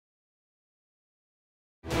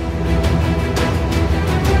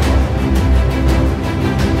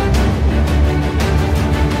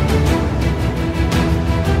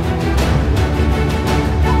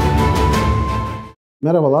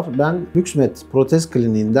Merhabalar, ben Lüksmet Protez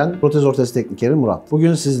Kliniğinden protez ortez teknikeri Murat.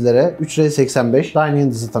 Bugün sizlere 3R85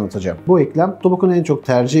 Dynion dizi tanıtacağım. Bu eklem, Ottobock'un en çok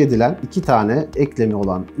tercih edilen iki tane eklemi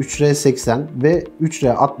olan 3R80 ve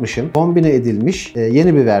 3R60'ın kombine edilmiş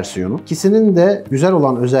yeni bir versiyonu. İkisinin de güzel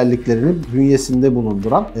olan özelliklerini bünyesinde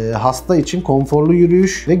bulunduran, hasta için konforlu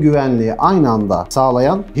yürüyüş ve güvenliği aynı anda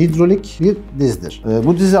sağlayan hidrolik bir dizdir.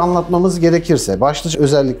 Bu dizi anlatmamız gerekirse, başlıca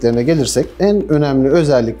özelliklerine gelirsek, en önemli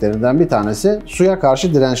özelliklerinden bir tanesi suya karşı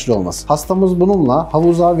dirençli olması. Hastamız bununla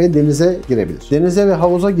havuza ve denize girebilir. Denize ve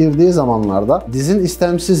havuza girdiği zamanlarda dizin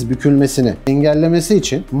istemsiz bükülmesini engellemesi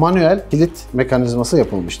için manuel kilit mekanizması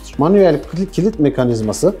yapılmıştır. Manuel kilit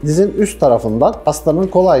mekanizması dizin üst tarafından hastanın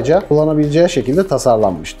kolayca kullanabileceği şekilde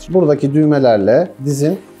tasarlanmıştır. Buradaki düğmelerle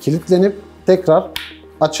dizin kilitlenip tekrar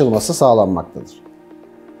açılması sağlanmaktadır.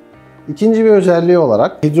 İkinci bir özelliği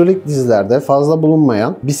olarak hidrolik dizilerde fazla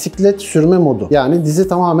bulunmayan bisiklet sürme modu, yani dizi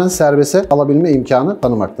tamamen serbeste alabilme imkanı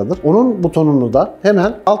tanımaktadır. Onun butonunu da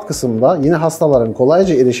hemen alt kısımda yine hastaların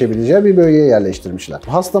kolayca erişebileceği bir bölgeye yerleştirmişler.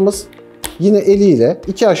 Hastamız yine eliyle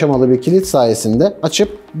iki aşamalı bir kilit sayesinde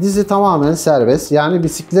açıp dizi tamamen serbest, yani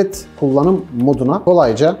bisiklet kullanım moduna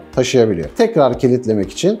kolayca taşıyabiliyor. Tekrar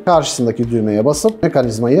kilitlemek için karşısındaki düğmeye basıp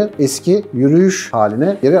mekanizmayı eski yürüyüş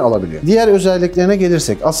haline geri alabiliyor. Diğer özelliklerine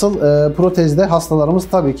gelirsek, asıl protezde hastalarımız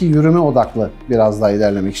tabii ki yürüme odaklı biraz daha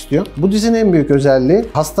ilerlemek istiyor. Bu dizinin en büyük özelliği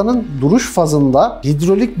hastanın duruş fazında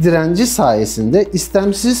hidrolik direnci sayesinde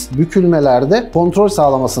istemsiz bükülmelerde kontrol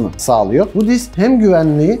sağlamasını sağlıyor. Bu diz hem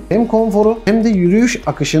güvenliği hem konforu hem de yürüyüş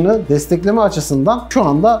akışını destekleme açısından şu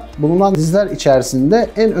anda bulunan dizler içerisinde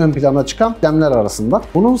en ön plana çıkan eklemler arasında.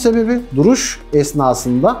 Bunun sebebi duruş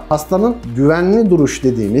esnasında hastanın güvenli duruş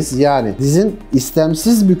dediğimiz, yani dizin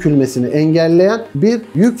istemsiz bükülmesini engelleyen bir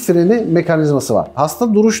yük freni mekanizması var.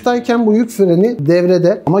 Hasta duruştayken bu yük freni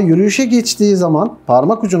devrede, ama yürüyüşe geçtiği zaman,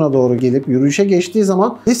 parmak ucuna doğru gelip yürüyüşe geçtiği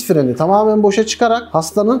zaman diz freni tamamen boşa çıkarak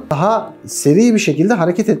hastanın daha seri bir şekilde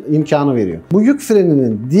hareket imkanı veriyor. Bu yük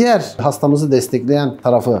freninin diğer hastamızı destekleyen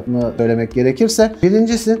tarafını söylemek gerekirse,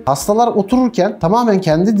 birincisi hastalar otururken tamamen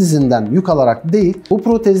kendi dizinden yük alarak değil, bu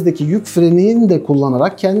protezdeki yük frenini de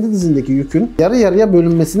kullanarak kendi dizindeki yükün yarı yarıya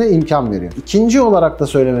bölünmesine imkan veriyor. İkinci olarak da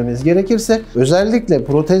söylememiz gerekirse, özellikle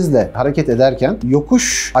protezle hareket ederken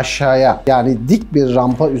yokuş aşağıya, yani dik bir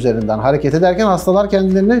rampa üzerinden hareket ederken hastalar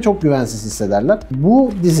kendilerini çok güvensiz hissederler. Bu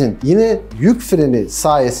dizin yine yük freni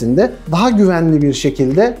sayesinde daha güvenli bir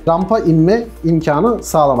şekilde rampa inme imkanı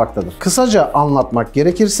sağlamaktadır. Kısaca anlatmak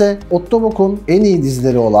gerekirse, Ottobock'un en iyi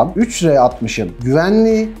dizleri olan 3R60'ın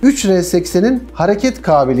güvenliği, 3R80'in hareket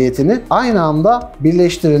kabiliyetini aynı anda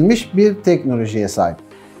birleştirilmiş bir teknolojiye sahip.